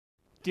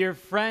Dear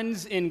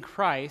friends in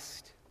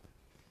Christ,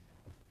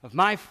 of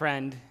my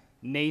friend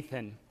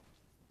Nathan.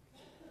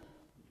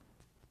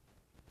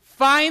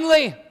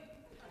 Finally,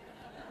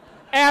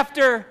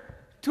 after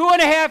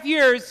 2.5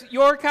 years,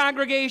 your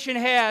congregation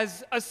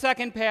has a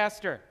second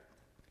pastor.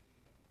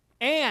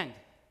 And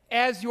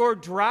as you're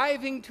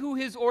driving to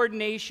his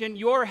ordination,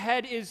 your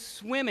head is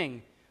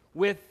swimming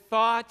with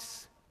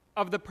thoughts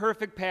of the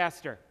perfect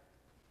pastor.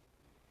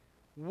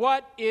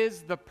 What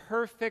is the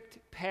perfect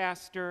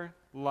pastor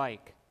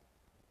like?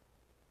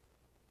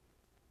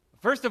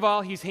 First of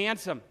all, he's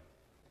handsome.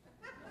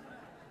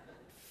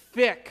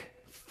 Thick,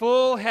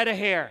 full head of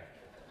hair.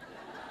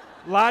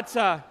 Lots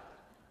of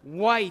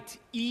white,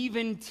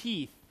 even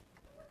teeth.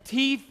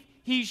 Teeth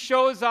he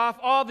shows off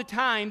all the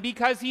time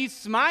because he's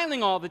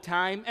smiling all the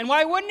time. And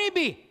why wouldn't he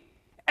be?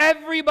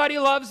 Everybody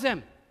loves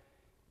him.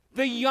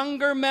 The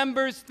younger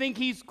members think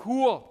he's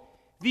cool.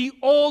 The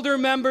older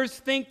members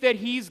think that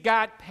he's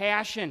got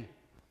passion.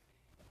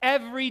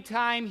 Every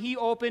time he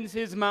opens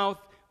his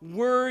mouth,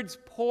 words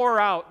pour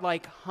out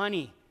like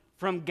honey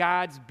from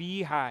God's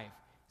beehive,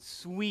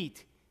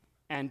 sweet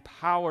and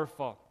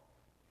powerful.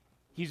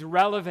 He's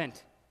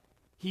relevant.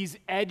 He's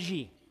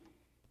edgy.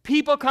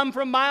 People come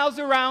from miles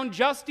around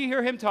just to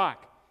hear him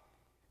talk.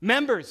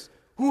 Members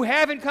who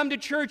haven't come to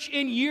church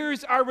in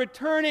years are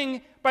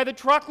returning by the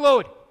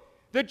truckload.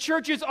 The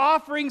church's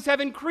offerings have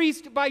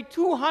increased by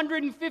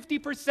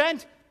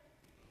 250%.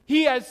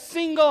 He has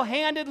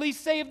single-handedly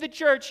saved the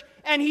church,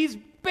 and he's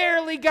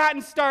barely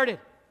gotten started.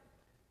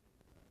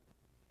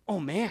 Oh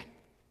man,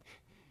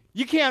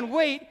 you can't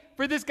wait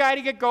for this guy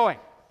to get going.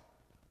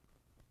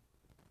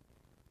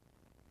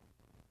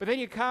 But then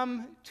you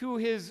come to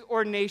his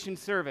ordination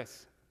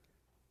service,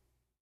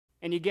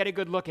 and you get a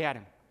good look at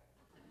him.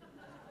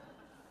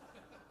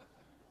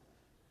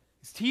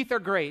 His teeth are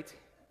great,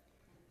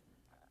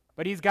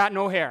 but he's got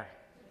no hair.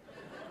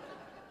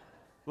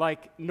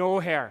 Like, no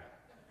hair.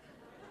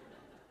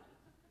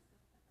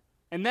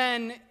 And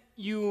then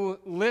you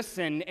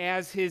listen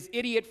as his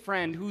idiot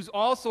friend, who's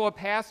also a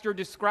pastor,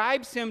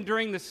 describes him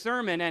during the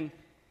sermon, and,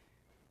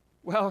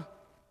 well,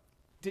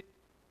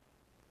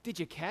 did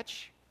you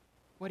catch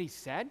what he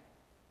said?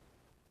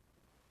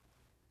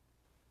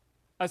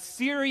 A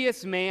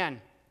serious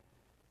man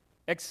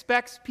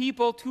expects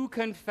people to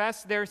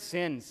confess their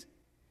sins,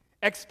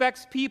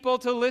 expects people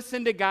to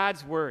listen to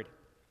God's word,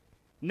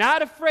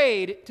 not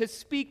afraid to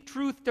speak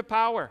truth to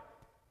power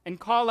and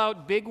call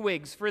out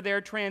bigwigs for their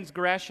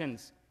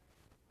transgressions,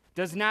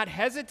 does not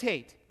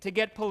hesitate to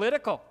get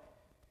political,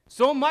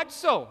 so much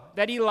so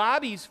that he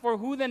lobbies for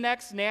who the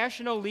next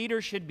national leader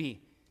should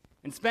be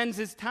and spends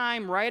his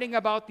time writing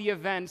about the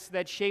events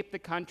that shape the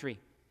country.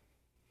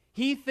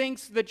 He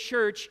thinks the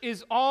church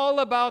is all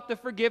about the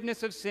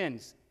forgiveness of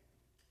sins.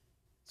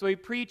 So he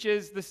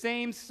preaches the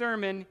same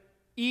sermon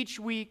each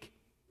week,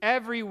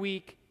 every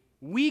week,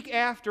 week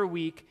after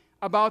week,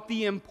 about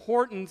the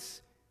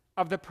importance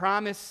of the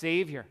promised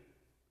Savior.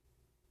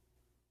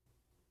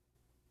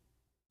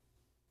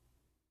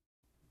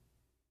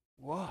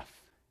 Woof.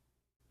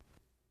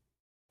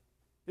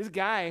 This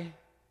guy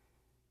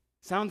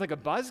sounds like a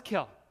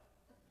buzzkill.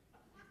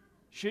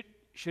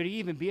 Should he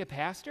even be a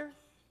pastor?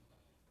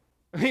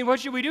 I mean, what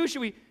should we do?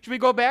 Should we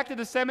go back to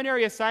the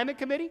seminary assignment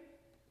committee?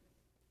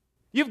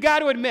 You've got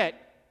to admit,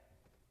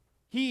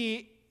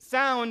 he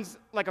sounds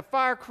like a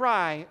far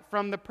cry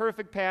from the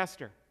perfect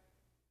pastor.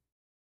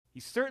 He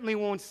certainly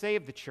won't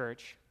save the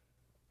church,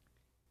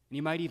 and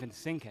he might even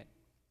sink it.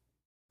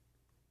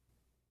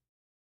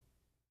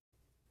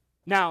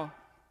 Now,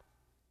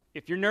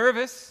 if you're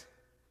nervous,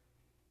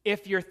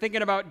 if you're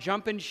thinking about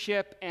jumping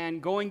ship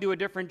and going to a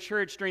different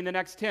church during the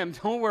next hymn,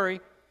 don't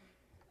worry.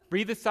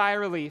 Breathe a sigh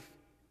of relief.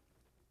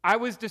 I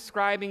was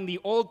describing the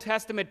Old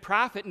Testament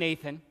prophet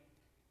Nathan,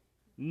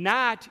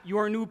 not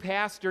your new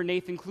pastor,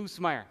 Nathan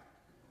Klusmeyer.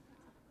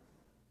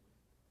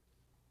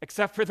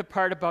 Except for the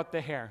part about the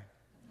hair.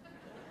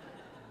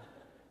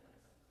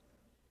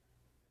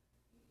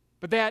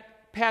 But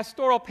that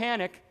pastoral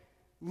panic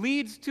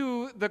leads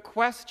to the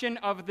question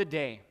of the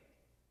day.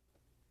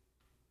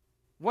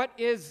 What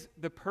is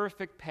the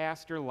perfect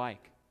pastor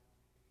like?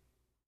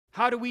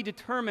 How do we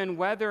determine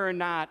whether or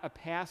not a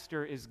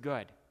pastor is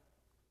good?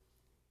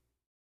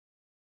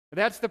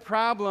 That's the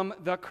problem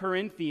the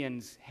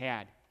Corinthians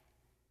had.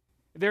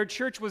 Their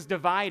church was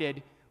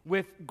divided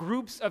with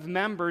groups of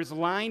members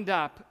lined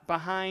up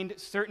behind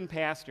certain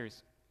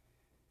pastors.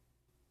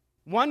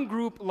 One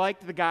group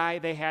liked the guy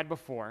they had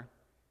before.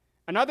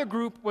 Another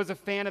group was a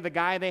fan of the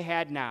guy they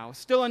had now.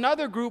 Still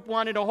another group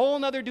wanted a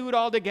whole other dude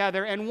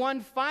altogether. And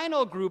one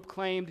final group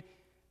claimed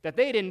that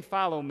they didn't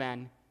follow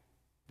men,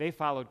 they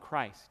followed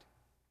Christ.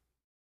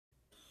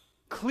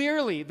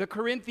 Clearly, the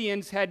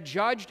Corinthians had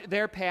judged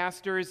their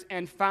pastors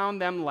and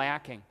found them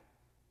lacking.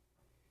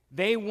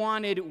 They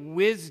wanted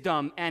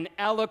wisdom and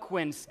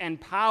eloquence and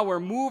power,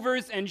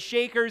 movers and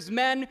shakers,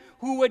 men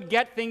who would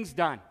get things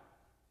done.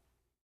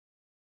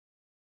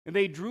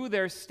 They drew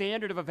their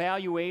standard of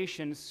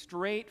evaluation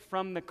straight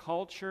from the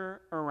culture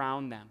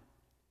around them.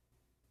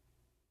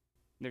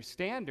 Their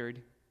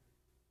standard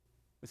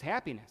was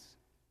happiness.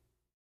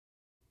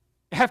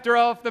 After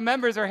all, if the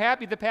members are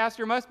happy, the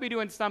pastor must be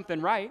doing something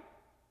right.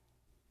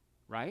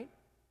 Right?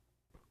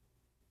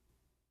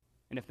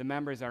 And if the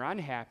members are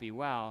unhappy,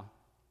 well,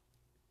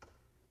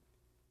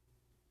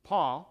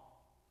 Paul,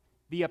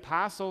 the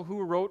apostle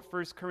who wrote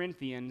 1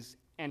 Corinthians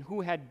and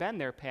who had been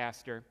their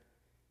pastor,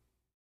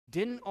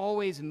 didn't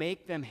always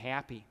make them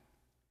happy.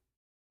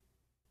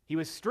 He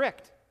was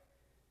strict.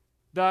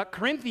 The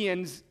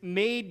Corinthians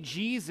made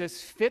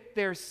Jesus fit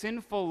their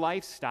sinful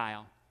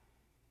lifestyle.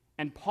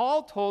 And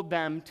Paul told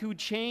them to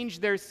change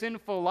their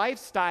sinful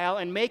lifestyle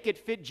and make it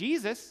fit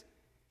Jesus,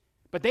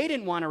 but they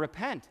didn't want to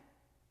repent.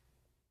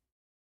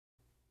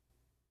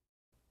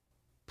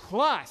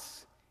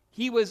 Plus,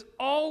 he was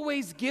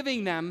always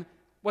giving them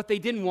what they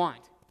didn't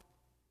want.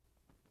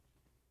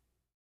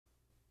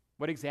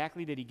 What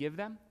exactly did he give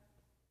them?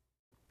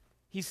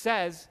 He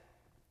says,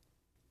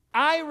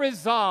 I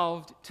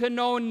resolved to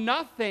know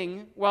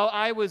nothing while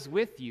I was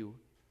with you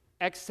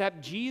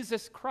except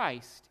Jesus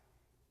Christ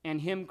and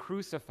him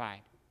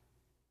crucified.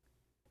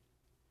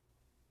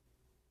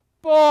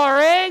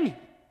 Boring!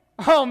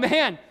 Oh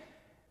man,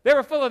 they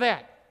were full of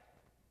that.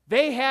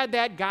 They had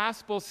that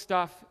gospel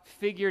stuff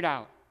figured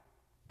out.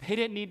 They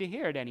didn't need to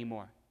hear it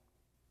anymore.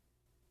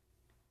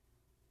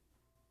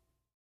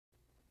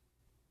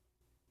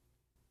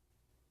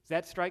 Does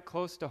that strike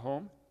close to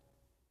home?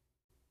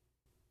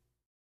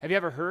 Have you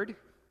ever heard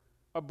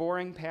a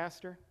boring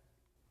pastor?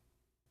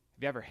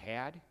 Have you ever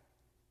had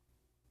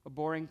a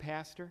boring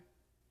pastor?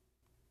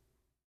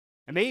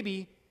 And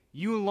maybe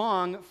you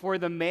long for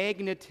the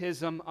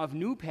magnetism of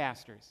new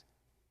pastors.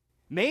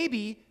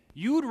 Maybe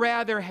you'd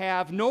rather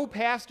have no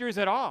pastors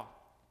at all.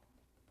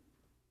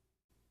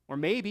 Or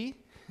maybe,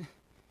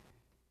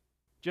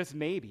 just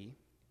maybe,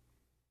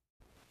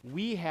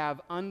 we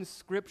have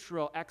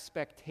unscriptural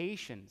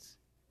expectations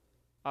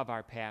of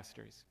our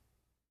pastors.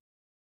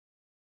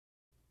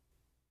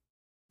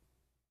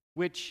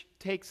 Which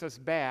takes us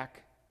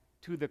back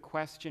to the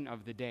question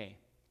of the day.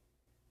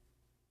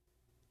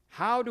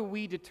 How do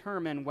we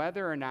determine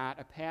whether or not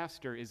a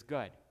pastor is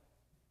good?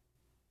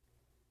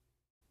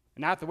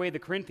 Not the way the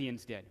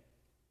Corinthians did.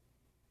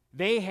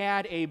 They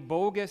had a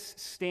bogus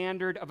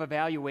standard of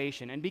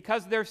evaluation, and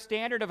because their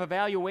standard of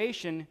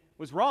evaluation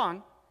was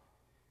wrong,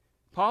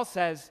 Paul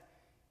says,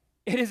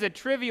 it is a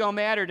trivial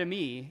matter to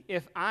me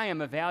if I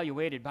am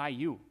evaluated by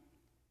you.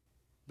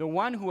 The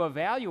one who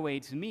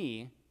evaluates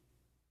me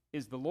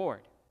is the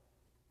Lord.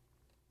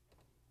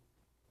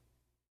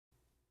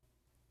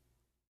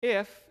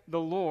 If the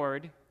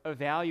Lord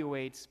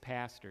evaluates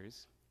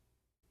pastors,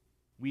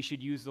 we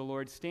should use the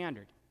Lord's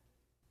standard.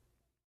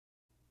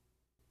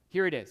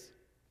 Here it is.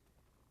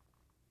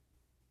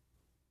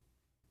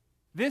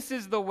 This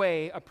is the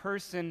way a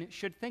person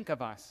should think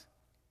of us,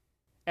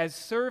 as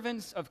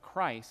servants of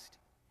Christ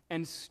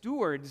and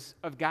stewards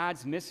of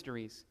God's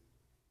mysteries.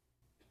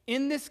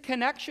 In this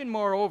connection,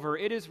 moreover,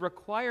 it is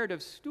required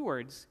of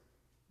stewards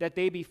that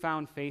they be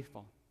found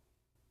faithful.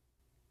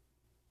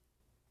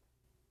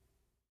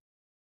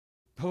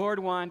 The Lord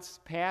wants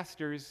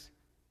pastors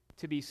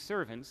to be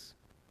servants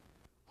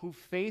who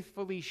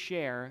faithfully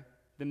share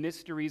the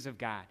mysteries of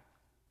God.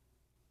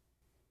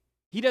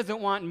 He doesn't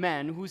want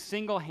men who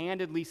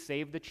single-handedly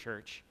save the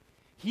church.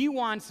 He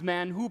wants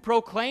men who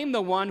proclaim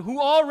the one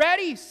who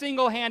already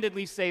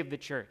single-handedly saved the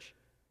church.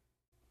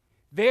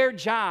 Their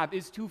job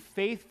is to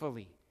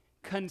faithfully,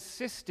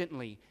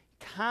 consistently,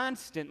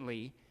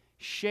 constantly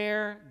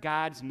share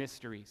God's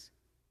mysteries.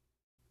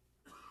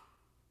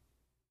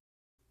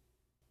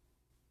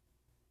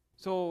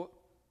 So,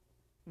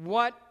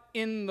 what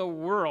in the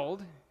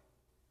world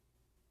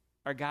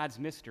are God's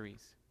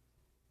mysteries?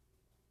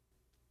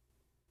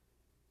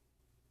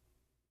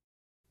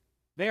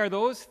 They are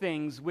those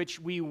things which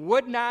we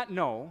would not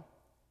know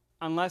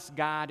unless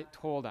God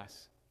told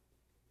us.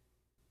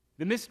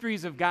 The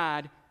mysteries of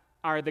God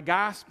are the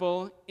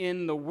gospel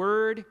in the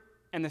Word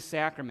and the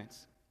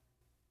sacraments.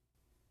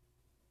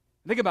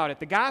 Think about it.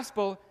 The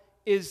gospel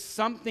is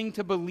something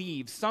to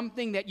believe,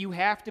 something that you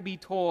have to be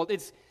told.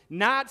 It's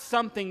not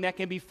something that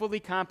can be fully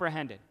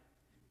comprehended.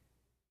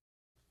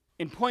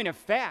 In point of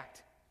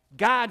fact,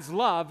 God's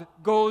love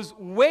goes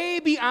way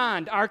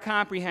beyond our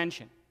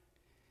comprehension.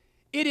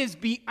 It is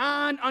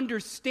beyond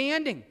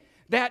understanding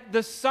that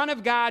the Son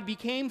of God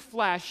became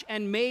flesh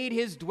and made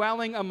his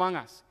dwelling among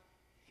us.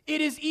 It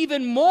is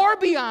even more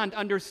beyond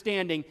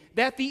understanding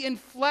that the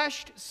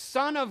enfleshed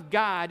Son of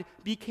God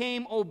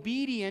became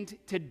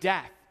obedient to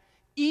death,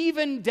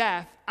 even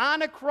death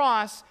on a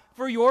cross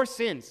for your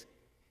sins.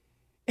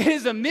 It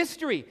is a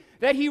mystery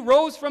that he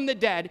rose from the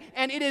dead,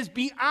 and it is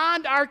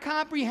beyond our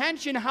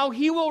comprehension how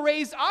he will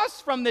raise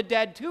us from the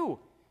dead too.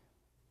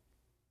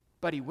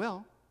 But he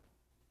will.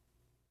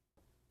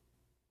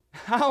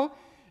 How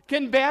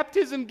can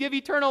baptism give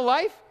eternal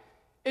life?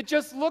 It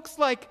just looks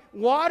like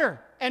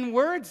water and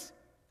words.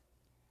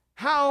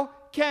 How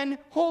can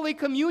Holy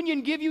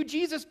Communion give you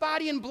Jesus'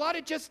 body and blood?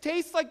 It just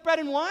tastes like bread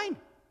and wine.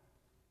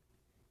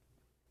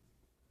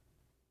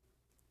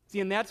 See,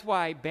 and that's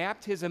why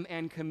baptism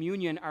and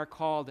communion are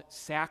called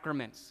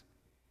sacraments.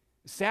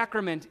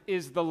 Sacrament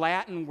is the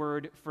Latin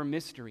word for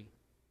mystery.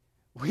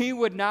 We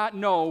would not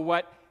know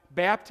what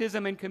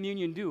baptism and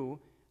communion do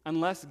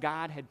unless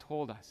God had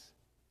told us.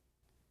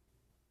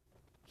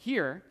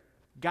 Here,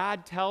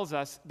 God tells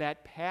us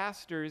that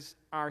pastors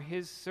are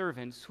his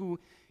servants who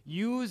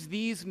use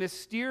these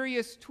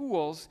mysterious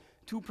tools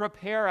to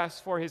prepare us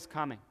for his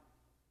coming.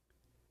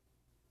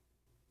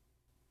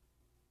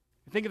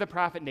 Think of the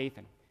prophet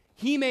Nathan.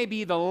 He may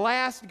be the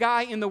last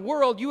guy in the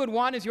world you would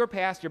want as your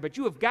pastor, but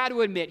you have got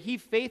to admit he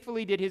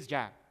faithfully did his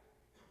job.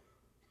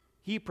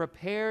 He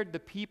prepared the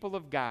people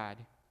of God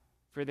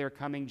for their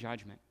coming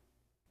judgment.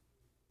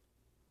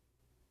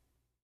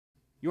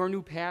 Your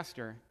new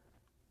pastor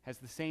has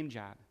the same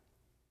job,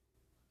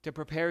 to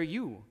prepare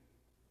you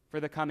for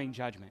the coming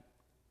judgment,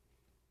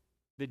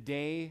 the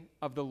day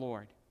of the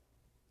Lord.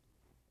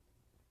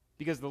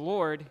 Because the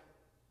Lord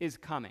is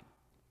coming.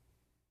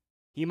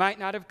 He might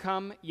not have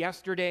come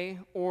yesterday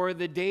or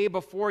the day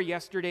before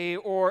yesterday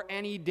or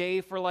any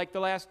day for like the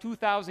last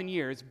 2,000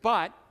 years,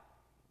 but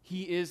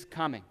he is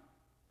coming.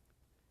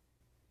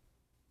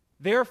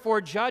 Therefore,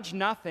 judge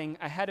nothing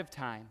ahead of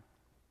time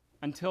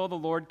until the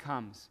Lord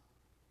comes.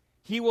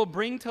 He will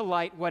bring to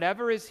light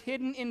whatever is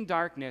hidden in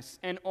darkness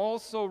and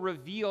also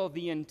reveal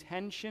the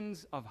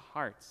intentions of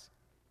hearts.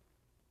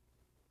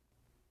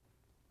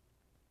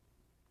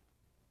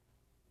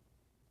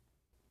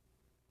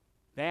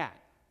 That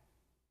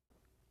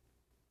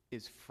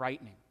is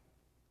frightening.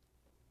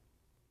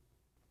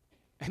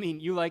 I mean,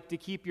 you like to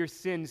keep your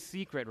sins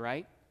secret,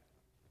 right?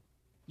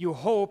 You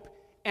hope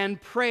and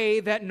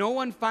pray that no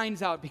one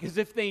finds out, because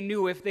if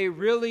they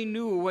really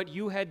knew what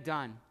you had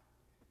done,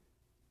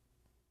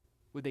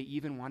 would they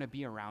even want to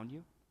be around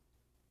you?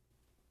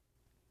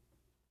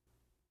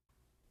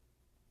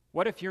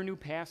 What if your new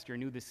pastor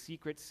knew the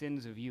secret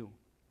sins of you?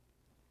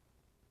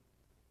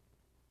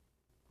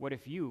 What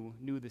if you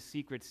knew the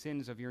secret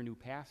sins of your new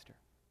pastor?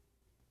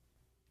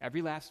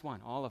 Every last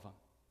one, all of them.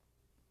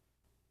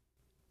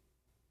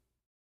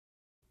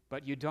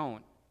 But you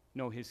don't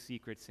know his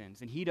secret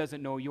sins, and he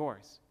doesn't know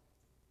yours.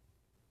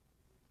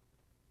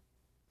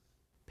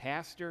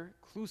 Pastor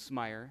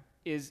Klusmeyer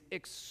is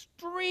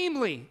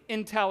extremely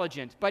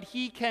intelligent, but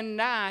he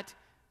cannot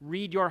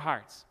read your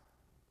hearts.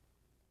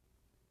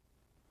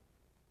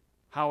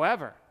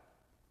 However,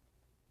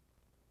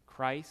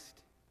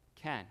 Christ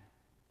can.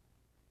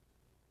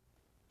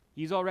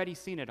 He's already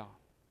seen it all.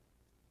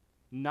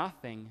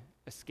 Nothing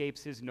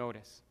escapes his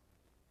notice.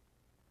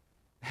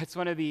 That's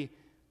one of the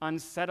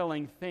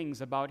unsettling things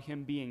about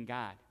him being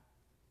God.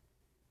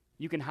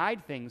 You can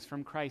hide things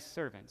from Christ's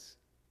servants,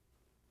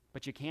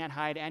 but you can't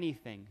hide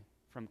anything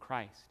from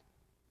Christ.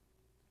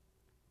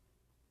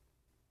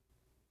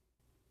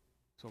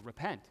 So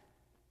repent.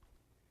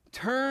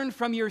 Turn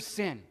from your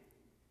sin.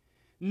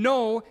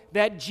 Know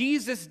that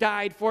Jesus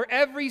died for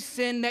every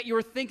sin that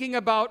you're thinking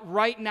about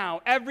right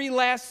now. Every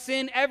last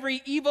sin,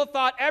 every evil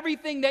thought,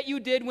 everything that you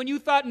did when you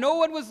thought no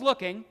one was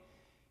looking,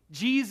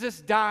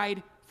 Jesus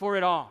died for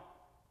it all.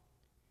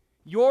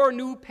 Your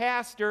new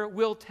pastor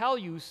will tell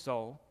you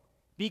so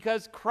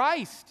because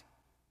Christ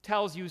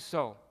tells you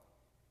so.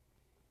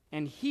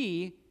 And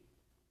he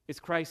is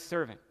Christ's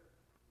servant.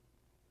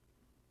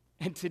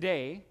 And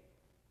today,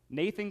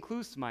 Nathan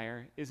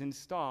Klusmeyer is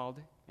installed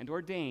and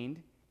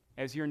ordained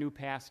as your new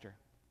pastor.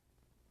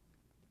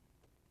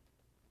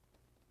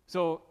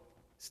 So,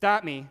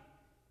 stop me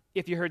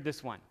if you heard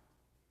this one.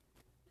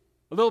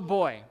 A little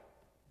boy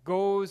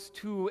goes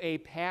to a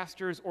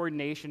pastor's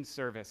ordination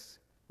service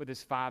with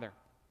his father.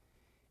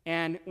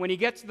 And when he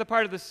gets to the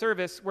part of the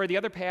service where the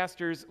other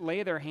pastors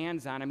lay their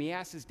hands on him, he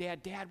asks his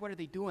dad, "Dad, what are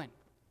they doing?"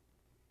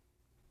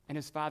 And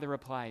his father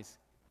replies,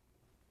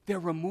 "They're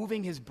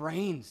removing his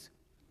brains."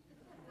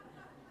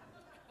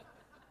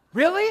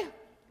 Really?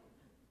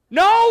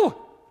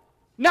 No,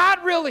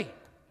 not really.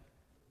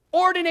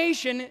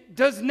 Ordination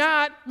does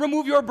not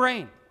remove your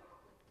brain,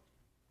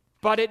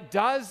 but it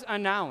does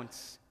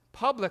announce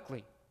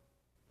publicly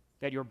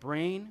that your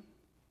brain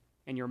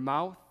and your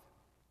mouth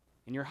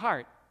and your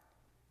heart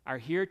are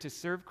here to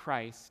serve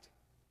Christ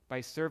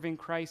by serving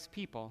Christ's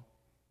people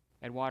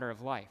at Water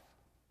of Life.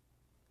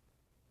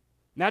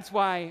 And that's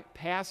why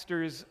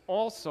pastors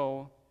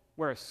also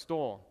wear a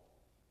stole.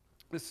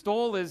 The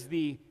stole is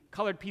the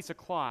colored piece of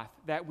cloth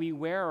that we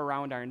wear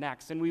around our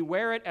necks, and we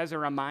wear it as a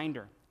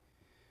reminder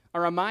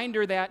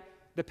that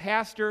the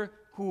pastor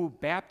who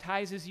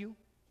baptizes you,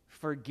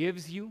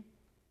 forgives you,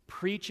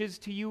 preaches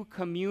to you,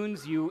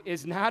 communes you,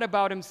 is not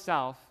about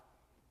himself.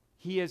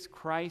 He is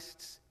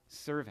Christ's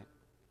servant.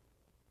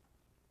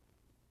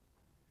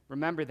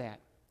 Remember that,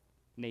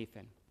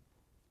 Nathan.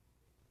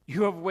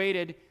 You have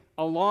waited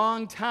a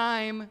long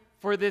time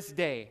for this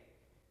day,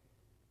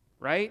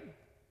 right?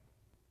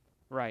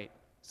 Right.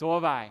 So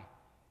have I.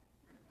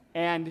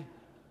 And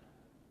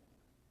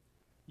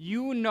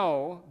you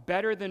know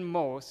better than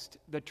most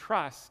the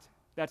trust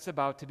that's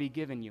about to be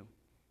given you.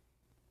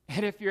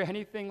 And if you're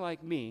anything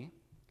like me,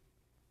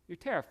 you're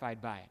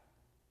terrified by it.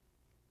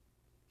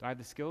 Do I have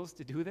the skills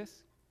to do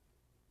this?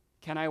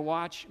 Can I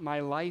watch my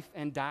life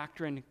and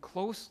doctrine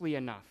closely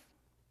enough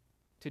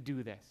to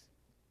do this?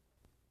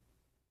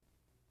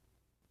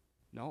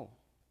 No.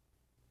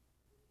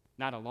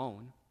 not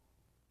alone.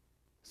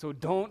 So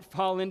don't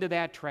fall into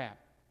that trap.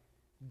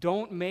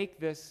 Don't make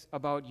this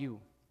about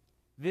you.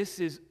 This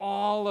is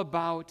all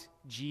about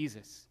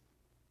Jesus.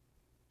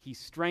 He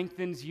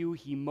strengthens you,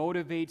 he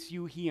motivates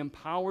you, he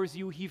empowers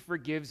you, he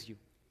forgives you.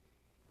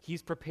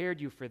 He's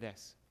prepared you for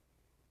this.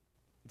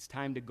 It's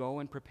time to go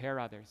and prepare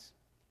others.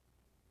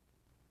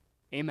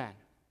 Amen.